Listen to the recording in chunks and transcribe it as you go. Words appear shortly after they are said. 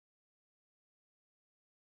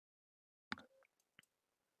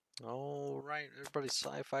All right, everybody,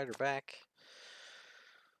 sci-fi are back.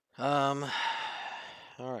 All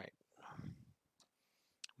right.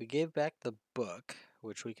 We gave back the book,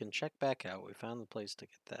 which we can check back out. We found the place to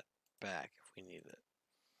get that back if we need it.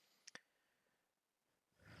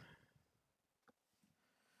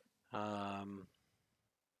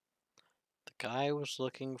 The guy was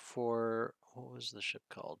looking for, what was the ship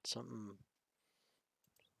called? Something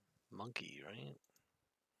monkey, right?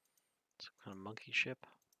 Some kind of monkey ship?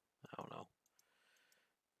 I don't know.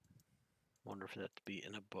 Wonder if that'd be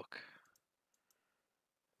in a book.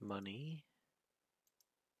 Money.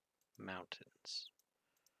 Mountains.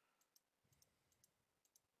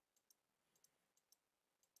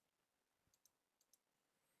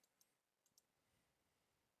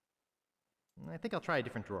 I think I'll try a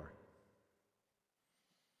different drawer.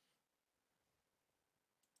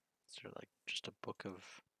 Is there like just a book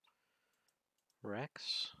of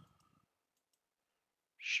wrecks?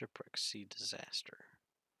 Shipwreck sea disaster.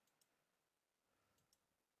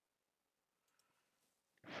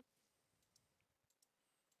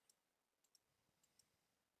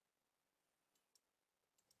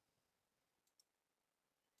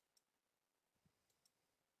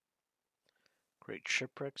 Great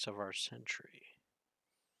shipwrecks of our century.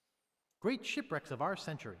 Great shipwrecks of our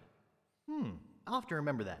century. I'll have to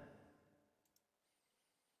remember that.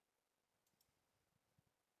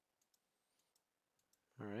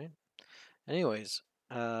 All right. Anyways,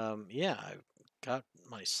 yeah, I got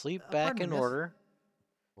my sleep back Pardon me, in miss. order,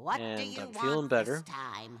 What do and you I'm feeling want this better.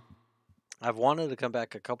 time? I've wanted to come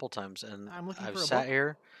back a couple times, and I'm looking I've for a sat book.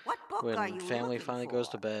 here What book are when you family looking finally for? goes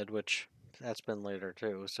to bed, which that's been later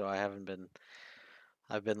too. So I haven't been.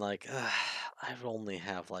 I've been like, I only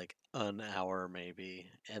have like an hour maybe,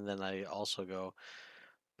 and then I also go,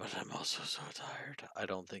 but I'm also so tired. I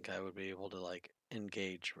don't think I would be able to like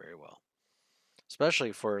engage very well,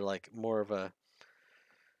 especially for like more of a.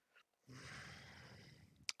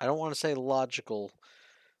 I don't want to say logical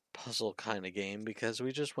puzzle kind of game because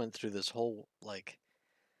we just went through this whole like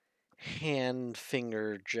hand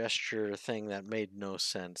finger gesture thing that made no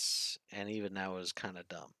sense and even now is kind of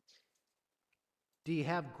dumb. Do you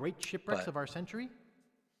have great shipwrecks But of our century?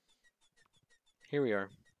 here we are.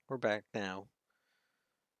 We're back now.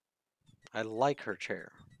 I like her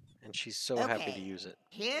chair and she's so happy to Okay, use it.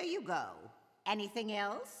 here you go. Anything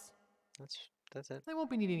else? That's that's it. I won't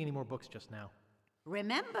be needing any more books just now.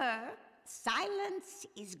 Remember, silence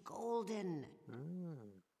is golden. Mm.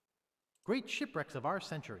 Great shipwrecks of our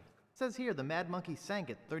century. Says here the Mad Monkey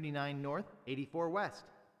sank at 39 North, 84 West.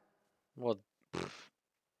 Well,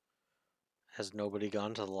 has nobody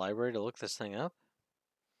gone to the library to look this thing up?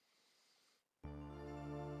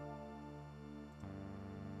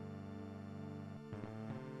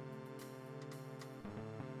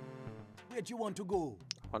 Where'd you want to go?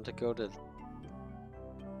 I want to go to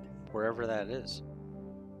wherever that is.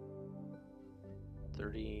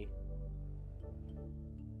 30.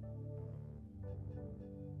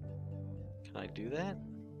 Can I do that?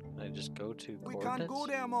 Can I just go to We coordinates? can't go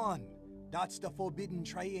there, man. That's the forbidden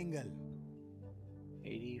triangle.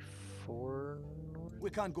 84 north? We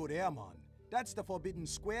can't go there, man. That's the forbidden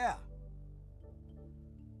square.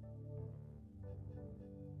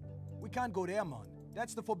 We can't go there, man.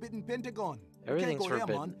 That's the forbidden pentagon. Everything's we can't go forbidden.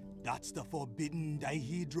 there, man. That's the forbidden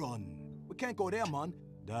dihedron. We can't go there, man.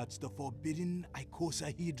 That's the forbidden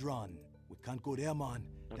icosahedron. We can't go there, man.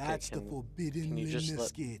 Okay, That's the can forbidden you just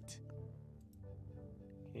let- limniscate.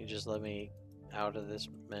 Can you just let me out of this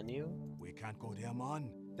menu? We can't go there, man.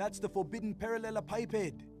 That's the forbidden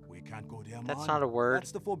parallelepiped. We can't go there, man. That's not a word.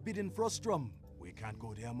 That's the forbidden frustrum. We can't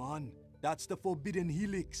go there, man. That's the forbidden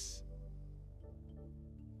helix.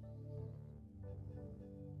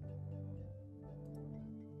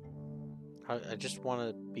 I just want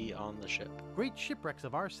to be on the ship. Great shipwrecks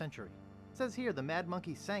of our century. Says here the Mad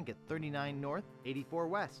Monkey sank at 39 North, 84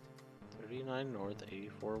 West. 39 north,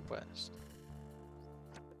 84 west.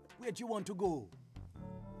 Where'd you want to go?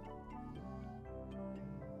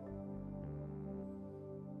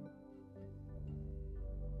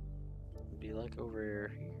 It'd be like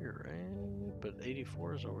over here, right? But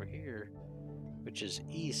 84 is over here, which is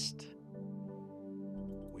east.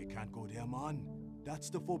 We can't go there, man. That's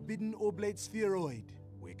the forbidden oblate spheroid.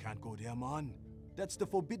 We can't go there, man. That's the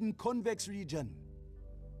forbidden convex region.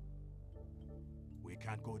 We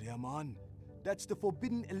can't go there, man. That's the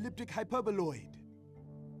forbidden elliptic hyperboloid.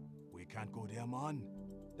 We can't go there, man.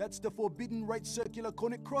 That's the forbidden right circular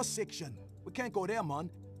conic cross section. We can't go there, man.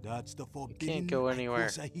 That's the forbidden go anywhere.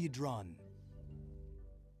 icosahedron.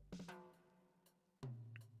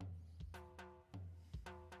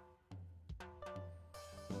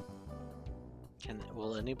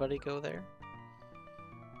 Will anybody go there?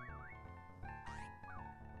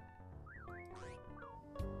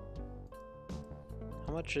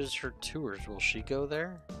 How much is her tours? Will she go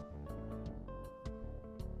there?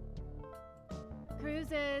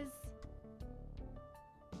 Cruises.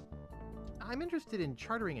 I'm interested in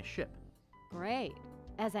chartering a ship. Great.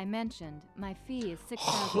 As I mentioned, my fee is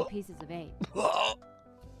 6,000 pieces of 8.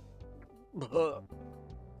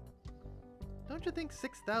 Don't you think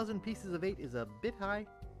 6,000 pieces of 8 is a bit high?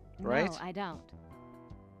 Right? No, I don't.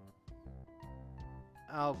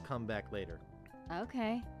 I'll come back later.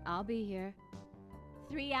 Okay, I'll be here.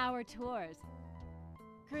 3-hour tours.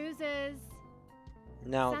 Cruises.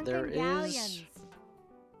 Now Sunken there is galleons.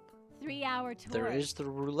 3-hour tours. there is the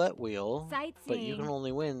roulette wheel, but you Sightseeing. can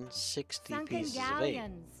only win 60 Sunken pieces of 8.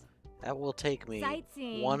 galleons. That will take me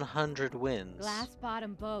Sightseeing. 100 wins. Glass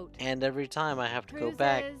bottom boat. And every time I have to go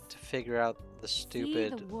back Cruises. to figure out the See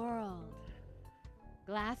stupid the world.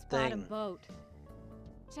 Glass bottom thing. boat.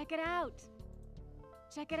 Check it out.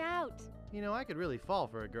 Check it out. You know, I could really fall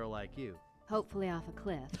for a girl like you. Hopefully off a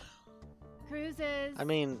cliff. Cruises. I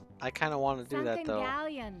mean, I kind of want to do that Sunken though,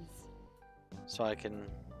 galleons. so I can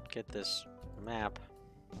get this map.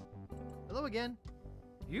 Hello again.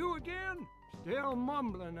 You again? Still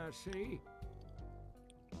mumbling, I see.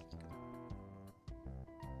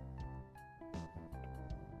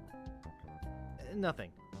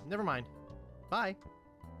 Nothing. Never mind. Bye.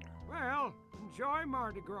 Well, enjoy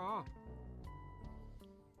Mardi Gras.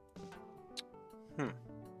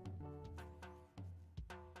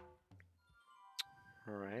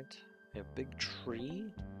 Alright. We have a big tree.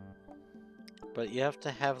 But you have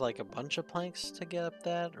to have like a bunch of planks to get up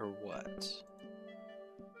that, or what?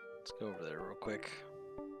 Let's go over there real quick.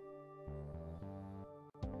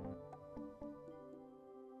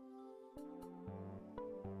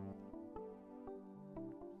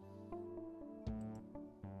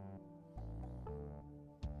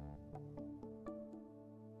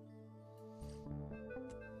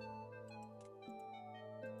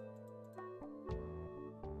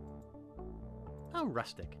 How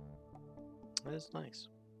rustic. That is nice.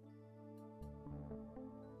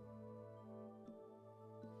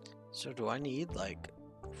 So do I need like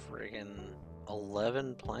friggin'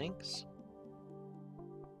 11 planks?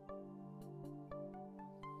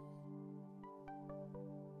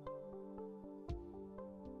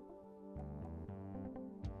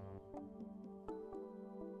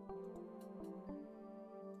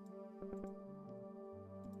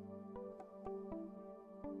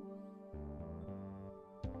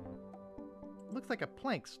 Looks like a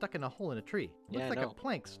plank stuck in a hole in a tree. Yeah, Looks I like know. a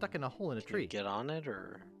plank stuck in a hole in a Can you tree. get on it,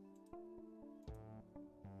 or?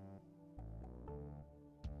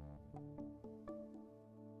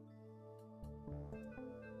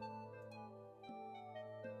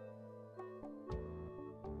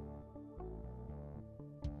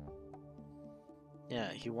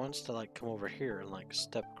 Yeah, he wants to like come over here and like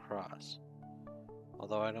step across.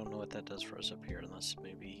 Although I don't know what that does for us up here, unless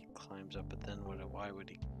maybe he climbs up, but then why would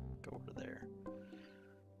he go over there?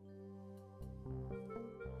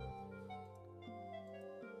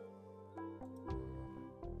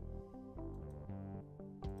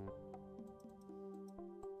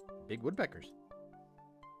 Big woodpeckers.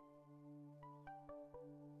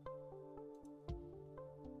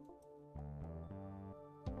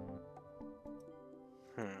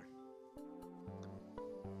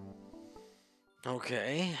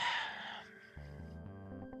 Okay.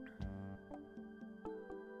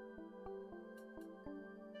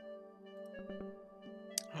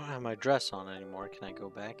 I don't have my dress on anymore. Can I go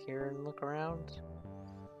back here and look around?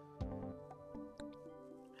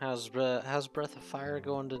 How's Breath of Fire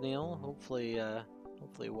going, Daniil? Hopefully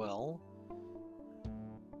well.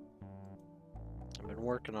 I've been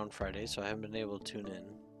working on Friday, so I haven't been able to tune in.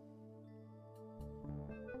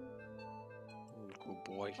 Good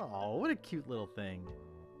boy. Oh, what a cute little thing.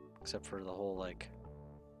 Except for the whole, like,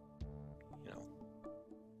 you know,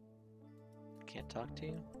 can't talk to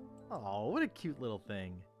you. Oh, what a cute little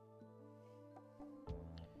thing.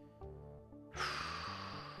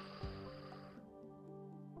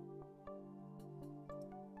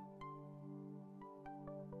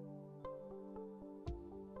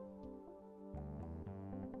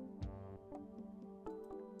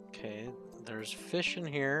 Okay, there's fish in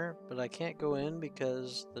here, but I can't go in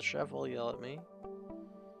because the chef will yell at me.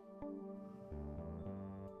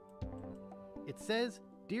 It says,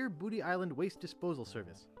 Dear Booty Island Waste Disposal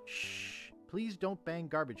Service. Shh. Please don't bang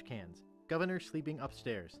garbage cans. Governor sleeping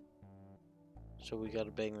upstairs. So we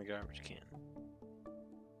gotta bang the garbage can.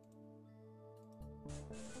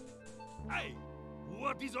 Hey,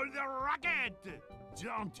 what is all the racket?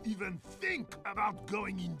 Don't even think about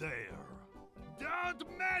going in there. Don't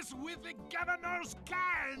mess with the governor's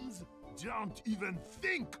cans. Don't even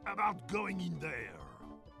think about going in there.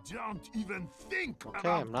 Don't even think Okay,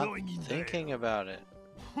 about I'm not going in thinking there. about it.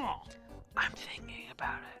 Huh. I'm thinking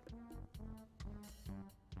about it.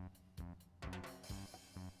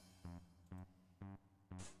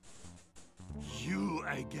 You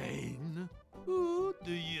again? Who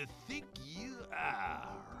do you think you are?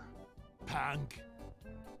 Punk?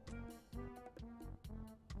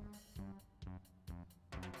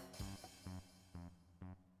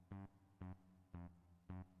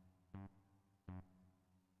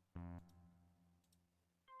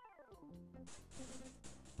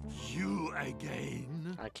 You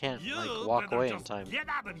again? I can't You like walk better away in just time. Get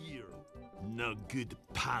out of here! No good,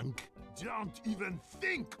 punk. Don't even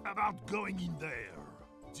think about going in there.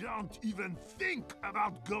 Don't even think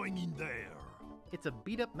about going in there. It's a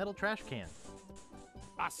beat up metal trash can.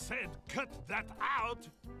 I said cut that out.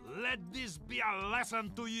 Let this be a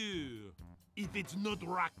lesson to you. If it's not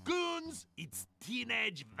raccoons, it's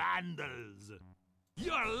teenage vandals.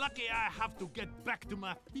 You're lucky I have to get back to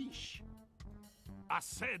my fish. I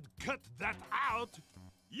said cut that out.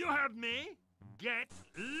 You heard me? Get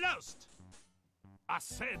lost. I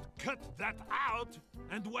said cut that out,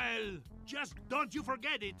 and well, just don't you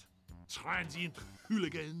forget it. Transient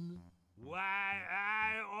hooligan. Why,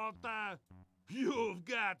 Otta, you've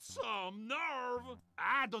got some nerve.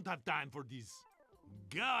 I don't have time for this.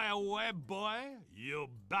 Go away, boy. You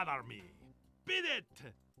bother me. Beat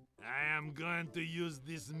it. I am going to use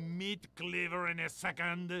this meat cleaver in a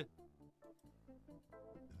second.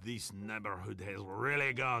 This neighborhood has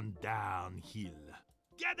really gone downhill.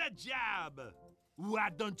 Get a job! Why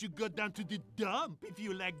don't you go down to the dump if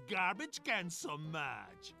you like garbage cans so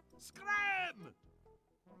much? Scram!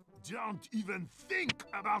 Don't even think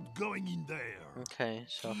about going in there. Okay,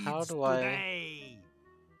 so how Kids do I... today,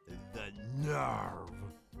 the nerve.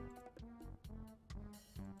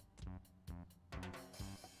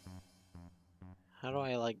 How do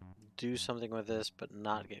I like do something with this but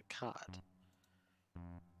not get caught?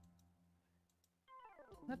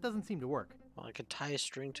 That doesn't seem to work. Well, I could tie a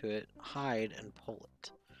string to it, hide, and pull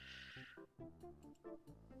it.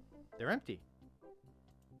 They're empty.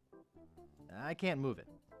 I can't move it.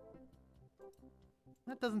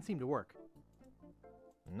 That doesn't seem to work.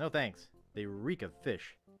 No thanks. They reek of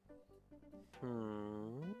fish.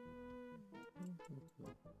 Hmm.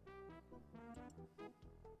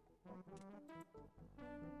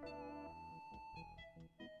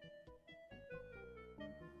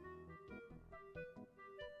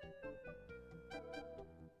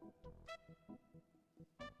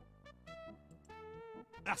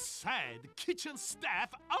 I said kitchen staff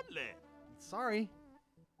only. Sorry.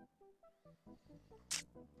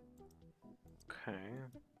 Okay.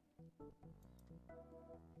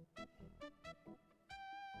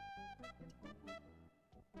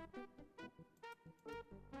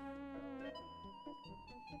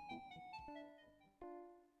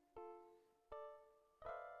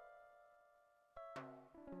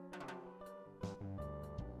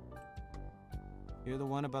 You're the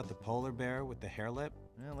one about the polar bear with the hair lip?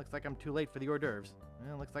 Well, looks like I'm too late for the hors d'oeuvres.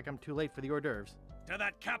 Well, looks like I'm too late for the hors d'oeuvres. To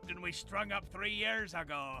that captain we strung up 3 years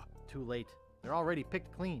ago. Too late. They're already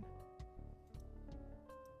picked clean.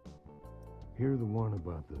 You're the one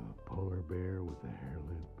about the polar bear with the hair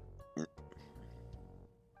lip.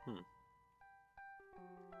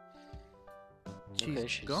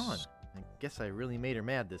 She's gone. I guess I really made her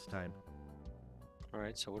mad this time.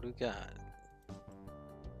 Alright, so what do we got?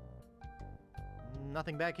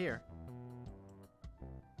 Nothing back here.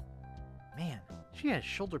 Man, she has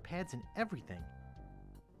shoulder pads and everything.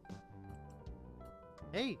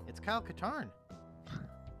 Hey, it's Kyle Katarn.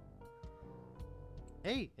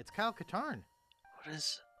 Hey, it's Kyle Katarn. What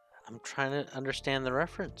is... I'm trying to understand the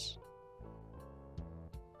reference.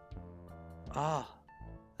 Ah,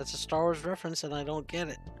 that's a Star Wars reference and I don't get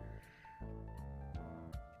it.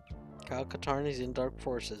 Kyle Katarn, he's in Dark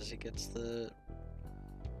Forces. He gets the...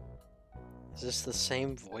 Is this the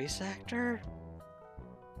same voice actor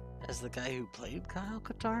as the guy who played Kyle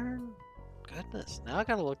Katarn? Goodness, now I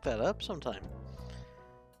gotta look that up sometime.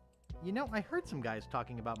 You know, I heard some guys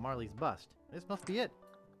talking about Marley's bust. This must be it.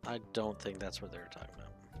 I don't think that's what they were talking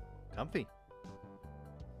about. Comfy.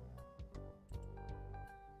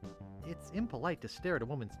 It's impolite to stare at a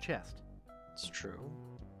woman's chest. It's true.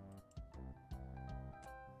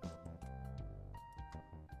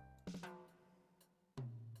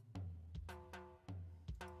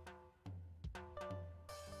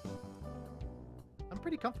 I'm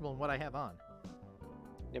pretty comfortable in what I have on.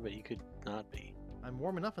 Yeah, but you could not be. I'm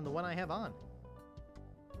warm enough in the one I have on.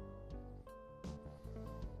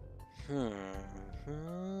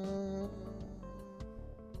 Hmm.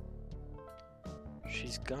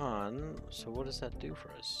 She's gone, so what does that do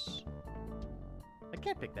for us? I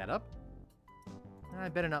can't pick that up. I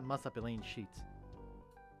better not muss up Elaine's sheets.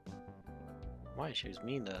 Why? She was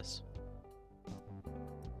mean to us.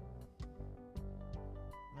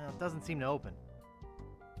 Well, it doesn't seem to open.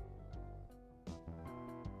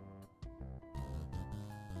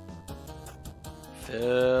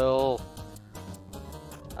 Phil.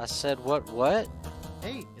 I said what?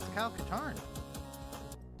 Hey, it's Kyle Katarn.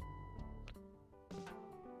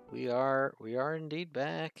 We are indeed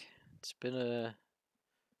back. It's been a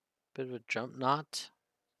bit of a jump, not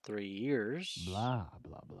 3 years. Blah,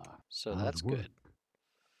 blah, blah. So How's that's work? good.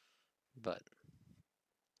 But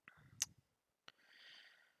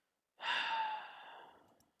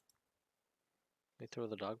we throw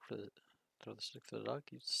the stick for the dog.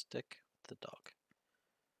 You stick the dog.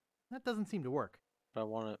 That doesn't seem to work. But I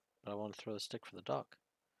want to throw the stick for the dog.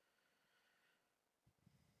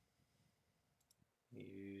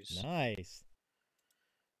 Nice.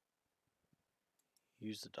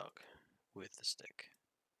 Use the dog with the stick.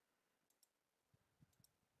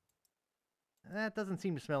 That doesn't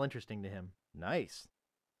seem to smell interesting to him. Nice.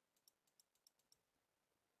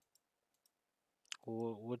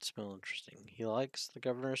 Would smell interesting. He likes the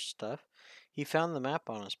governor's stuff. He found the map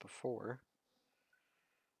on us before.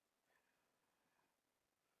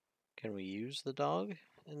 Can we use the dog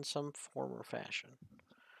in some form or fashion?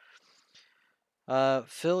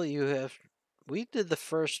 Phil, we did the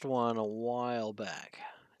first one a while back.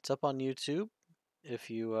 It's up on YouTube if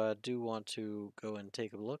you do want to go and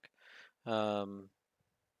take a look. So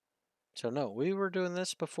no, we were doing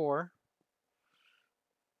this before.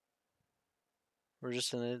 We're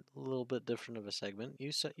just in a little bit different of a segment.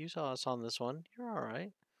 You saw us on this one. You're all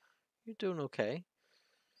right. You're doing okay.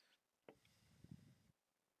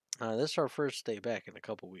 This is our first day back in a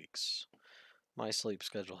couple weeks. My sleep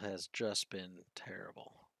schedule has just been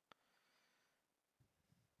terrible.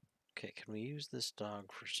 Okay, can we use this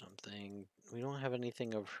dog for something? We don't have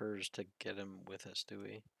anything of hers to get him with us, do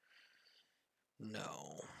we?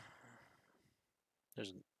 No.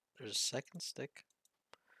 There's a second stick.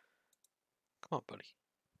 Come on, buddy.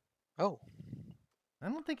 Oh. I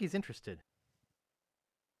don't think he's interested.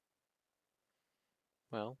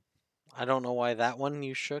 Well, I don't know why that one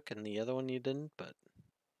you shook and the other one you didn't, but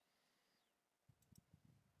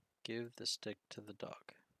give the stick to the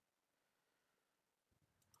dog.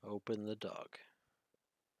 Open the dog.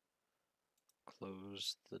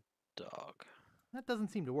 Close the dog. That doesn't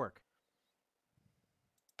seem to work.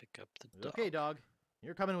 Pick up the dog. Okay, dog.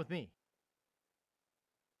 You're coming with me.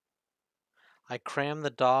 I cram the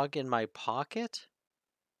dog in my pocket?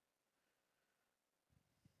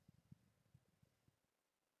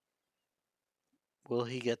 Will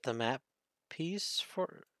he get the map piece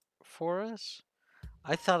for us?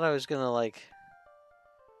 I thought I was gonna like,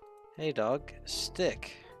 hey dog,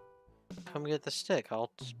 stick. Come get the stick.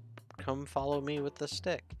 Come follow me with the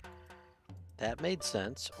stick. That made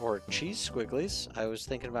sense. Or cheese squigglies. I was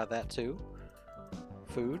thinking about that too.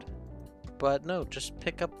 Food. But no, just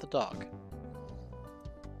pick up the dog.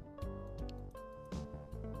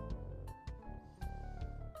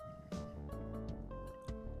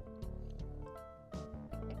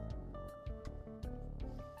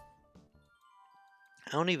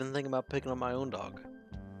 I don't even think about picking up my own dog.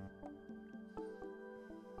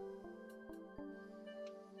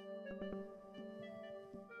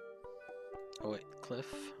 Oh wait,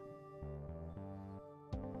 Cliff.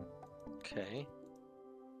 Okay.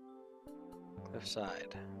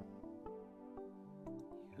 Cliffside.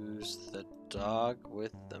 Use the dog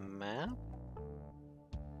with the map?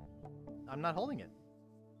 I'm not holding it.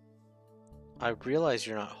 I realize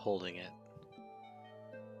you're not holding it.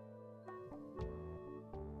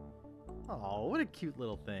 Oh, what a cute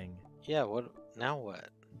little thing. Yeah, what? Now what?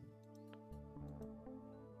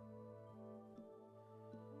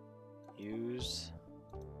 Use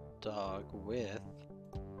dog with...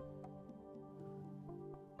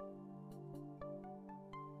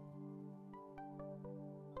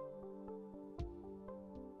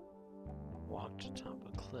 Walk to top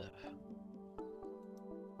of cliff.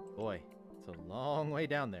 Boy, it's a long way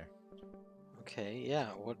down there. Okay,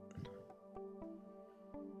 yeah, what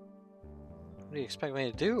do you expect me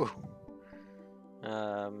to do?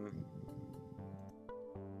 I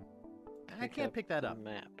can't pick that up.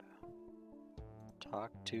 Map.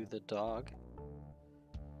 Talk to the dog.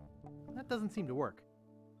 That doesn't seem to work.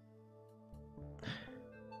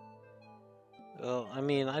 Well, I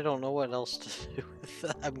mean, I don't know what else to do with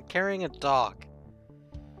that. I'm carrying a dog.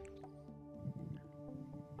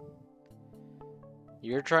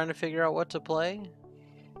 You're trying to figure out what to play?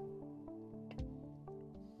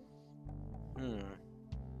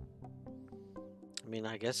 I mean,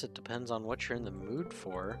 I guess it depends on what you're in the mood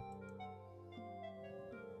for.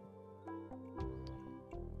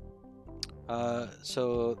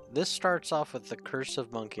 So this starts off with The Curse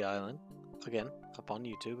of Monkey Island. Again, up on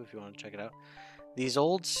YouTube if you want to check it out. These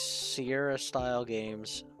old Sierra-style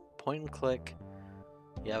games, point and click.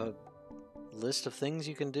 You have a list of things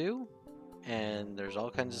you can do, and there's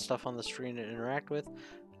all kinds of stuff on the screen to interact with.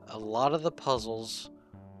 A lot of the puzzles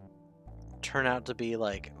turn out to be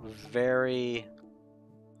like very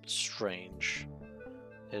strange.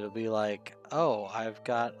 It'll be like, oh, I've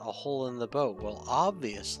got a hole in the boat. Well,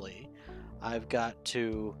 obviously, I've got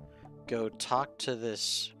to go talk to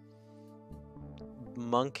this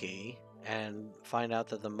monkey and find out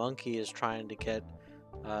that the monkey is trying to get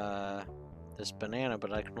this banana,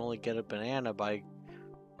 but I can only get a banana by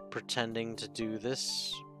pretending to do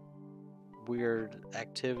this weird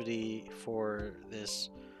activity for this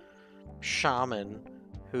shaman,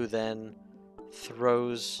 who then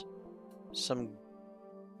throws some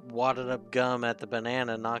wadded up gum at the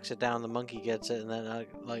banana, knocks it down, the monkey gets it, and then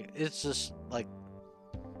like it's just like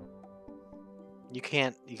you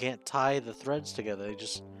can't tie the threads together.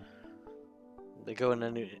 They go in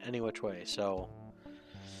any which way. So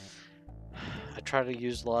I try to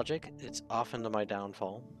use logic. It's often to my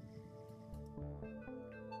downfall.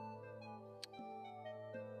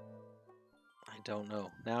 I don't know.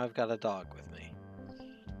 Now I've got a dog with me.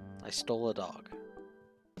 I stole a dog.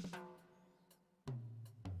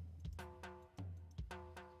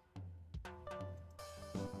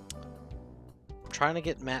 I'm trying to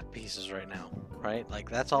get map pieces right now, right? Like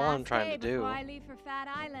that's all I'm trying to do. Before I leave for Fat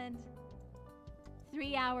Island.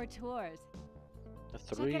 3-hour tours. A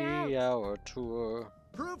 3-hour tour.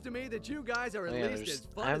 Prove to me that you guys are at least as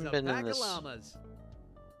I fun haven't as a been in pack this. of llamas.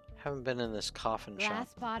 Haven't been in this coffin shop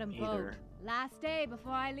Glass bottom boat. either. Last day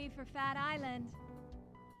before I leave for Fat Island.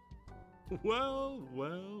 Well,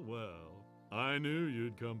 well, well. I knew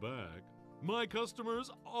you'd come back. My customers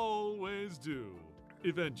always do.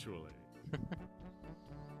 Eventually.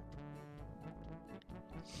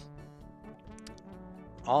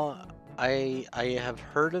 I have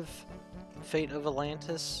heard of Fate of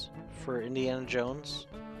Atlantis for Indiana Jones.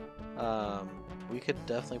 We could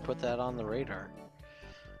definitely put that on the radar.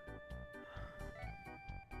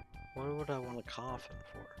 What would I want a coffin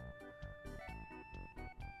for?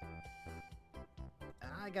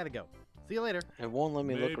 I gotta go. See you later. It won't let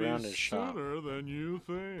me look around his shop. Sooner than you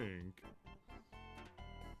think.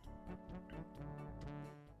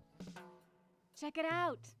 Check it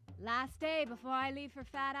out. Last day before I leave for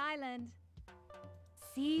Fat Island.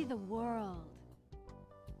 See the world.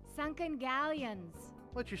 Sunken galleons.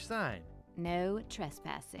 What's your sign? No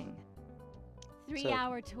trespassing.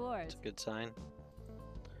 3-hour tours. It's a good sign.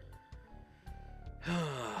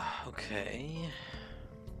 Okay.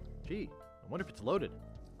 Gee, I wonder if it's loaded.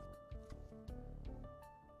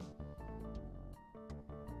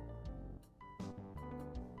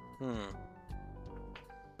 What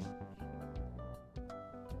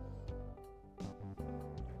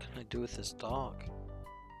can I do with this dog?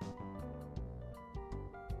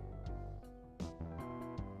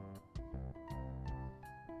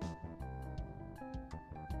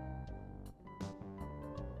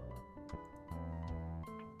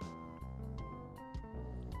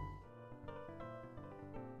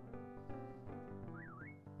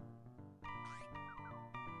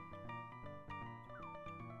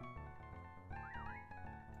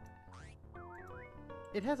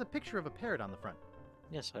 It has a picture of a parrot on the front.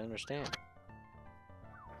 Yes, I understand.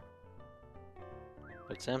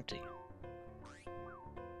 But it's empty.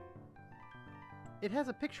 It has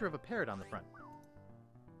a picture of a parrot on the front.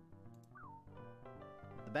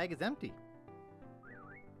 The bag is empty.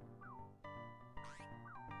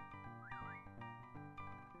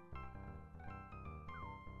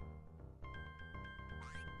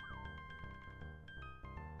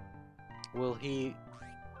 Will he...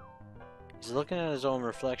 He's looking at his own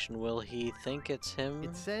reflection. Will he think it's him?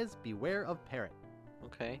 It says, beware of parrot.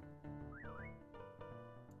 Okay.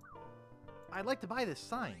 I'd like to buy this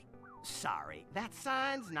sign. Sorry, that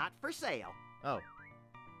sign's not for sale. Oh.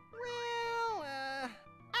 Well,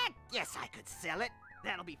 I guess I could sell it.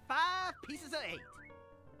 That'll be 5 pieces of 8.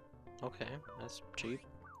 Okay, that's cheap.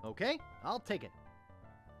 Okay, I'll take it.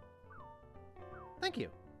 Thank you.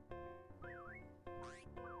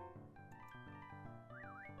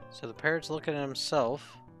 So the parrot's looking at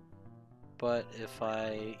himself, but if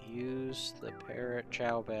I use the parrot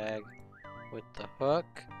chow bag with the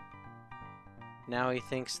hook, now he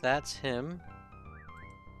thinks that's him.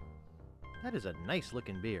 That is a nice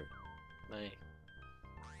looking beard. My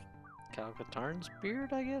Calcatarn's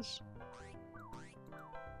beard, I guess?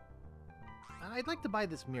 I'd like to buy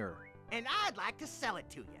this mirror. And I'd like to sell it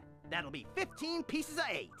to you. That'll be 15 pieces of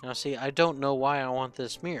 8. Now see, I don't know why I want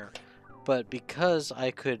this mirror, but because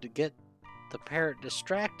I could get the parrot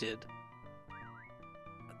distracted,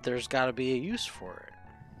 there's got to be a use for it.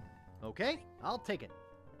 Okay, I'll take it.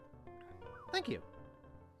 Thank you.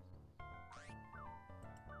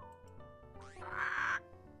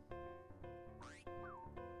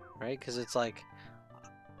 Right? Because it's like,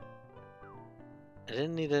 I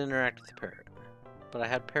didn't need to interact with the parrot, but I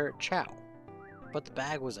had parrot chow, but the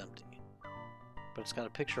bag was empty. But it's got a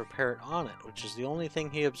picture of parrot on it, which is the only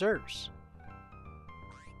thing he observes.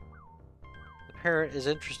 The parrot is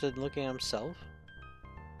interested in looking at himself.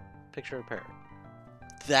 Picture of parrot.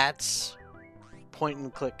 That's point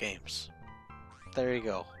and click games. There you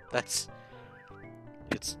go.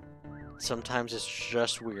 Sometimes it's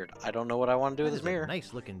just weird. I don't know what I want to do with this mirror.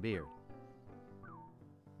 Nice looking beard.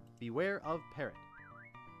 Beware of parrot.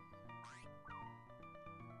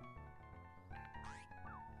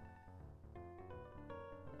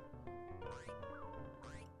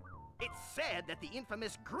 It's said that the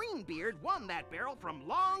infamous Greenbeard won that barrel from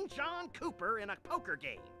Long John Cooper in a poker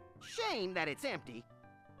game. Shame that it's empty.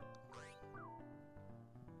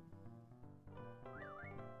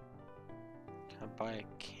 Can I buy a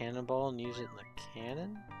cannonball and use it in the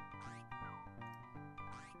cannon?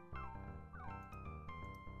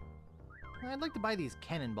 I'd like to buy these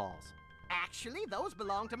cannonballs. Actually, those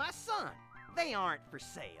belong to my son. They aren't for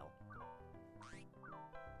sale.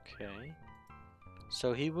 Okay.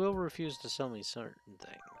 So he will refuse to sell me certain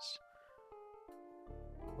things.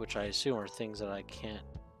 Which I assume are things that I can't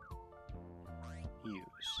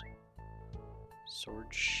use. Sword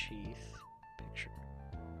sheath. Picture.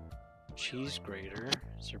 Cheese grater.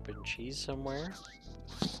 Has there been cheese somewhere?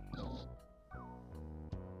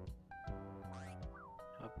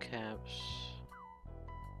 Hubcaps.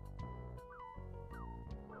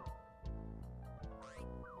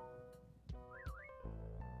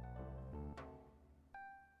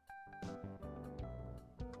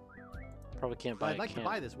 Probably can't buy I'd like to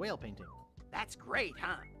buy this whale painting. That's great,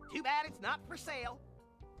 huh? Too bad it's not for sale.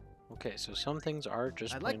 Okay, so some things are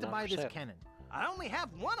just I'd like plain to not buy for this sale. cannon. I only have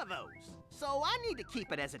one of those, so I need to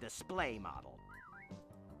keep it as a display model.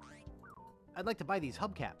 I'd like to buy these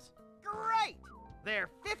hubcaps. Great! They're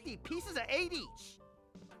 50 pieces of 8 each.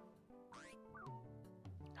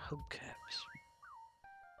 Hubcaps.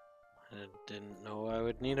 I didn't know I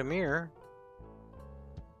would need a mirror.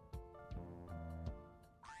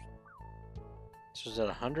 So is that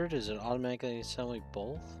 100? Is it automatically sell me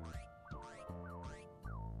both?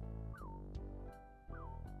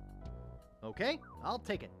 Okay, I'll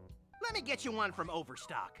take it. Let me get you one from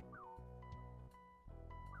Overstock.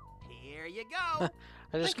 Here you go.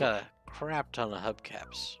 I just got a crap ton of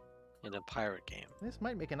hubcaps in a pirate game. This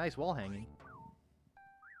might make a nice wall hanging.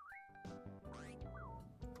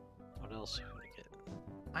 What else could I get?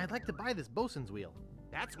 I'd like to buy this bosun's wheel.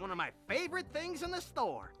 That's one of my favorite things in the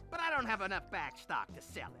store, but I don't have enough back stock to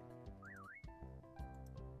sell it.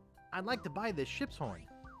 I'd like to buy this ship's horn.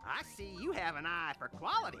 I see you have an eye for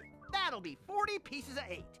quality. That'll be 40 pieces of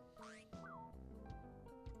 8.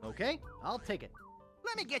 Okay, I'll take it.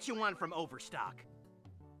 Let me get you one from Overstock.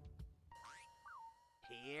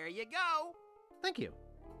 Here you go. Thank you.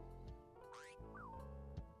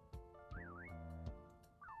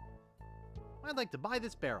 I'd like to buy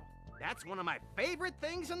this barrel. That's one of my favorite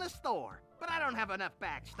things in the store, but I don't have enough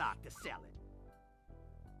back stock to sell it.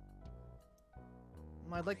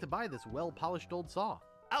 I'd like to buy this well-polished old saw.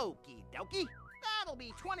 Okie dokie. That'll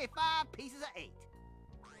be 25 pieces of 8.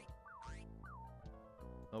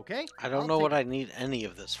 Okay. I don't know what I need any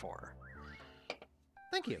of this for.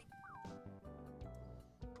 Thank you.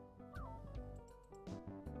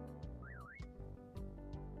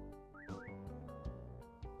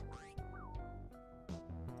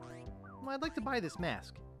 I'd like to buy this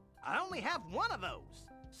mask. I only have one of those,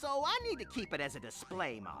 so I need to keep it as a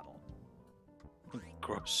display model.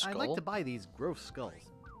 Gross skull? I'd like to buy these gross skulls.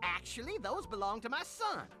 Actually, those belong to my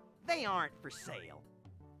son. They aren't for sale.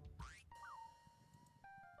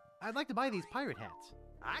 I'd like to buy these pirate hats.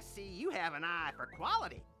 I see you have an eye for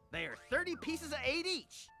quality. They are 30 pieces of 8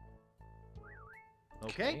 each.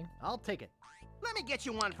 Okay, I'll take it. Let me get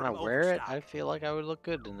you one Can from I wear it? Overstock. I feel like I would look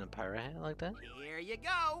good in a pirate hat like that. Here you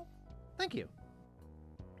go. Thank you.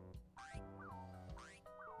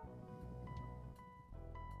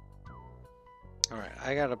 Alright,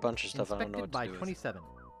 I got a bunch of stuff I don't know Inspected what by to do with. 27.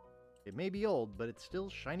 It may be old, but it's still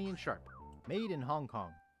shiny and sharp. Made in Hong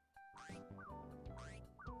Kong.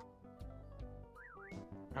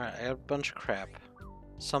 Alright, I got a bunch of crap.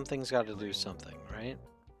 Something's got to do something, right?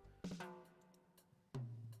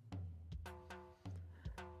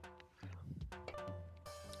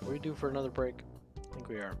 Are we due for another break? I think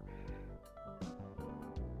we are.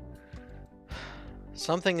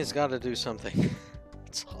 Something has got to do something.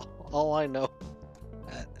 That's all I know.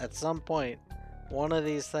 At some point, one of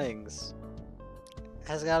these things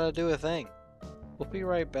has got to do a thing. We'll be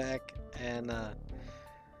right back, and I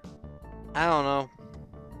don't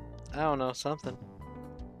know, something.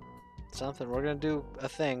 We're gonna do a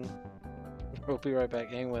thing. We'll be right back.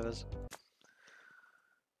 Hang with us.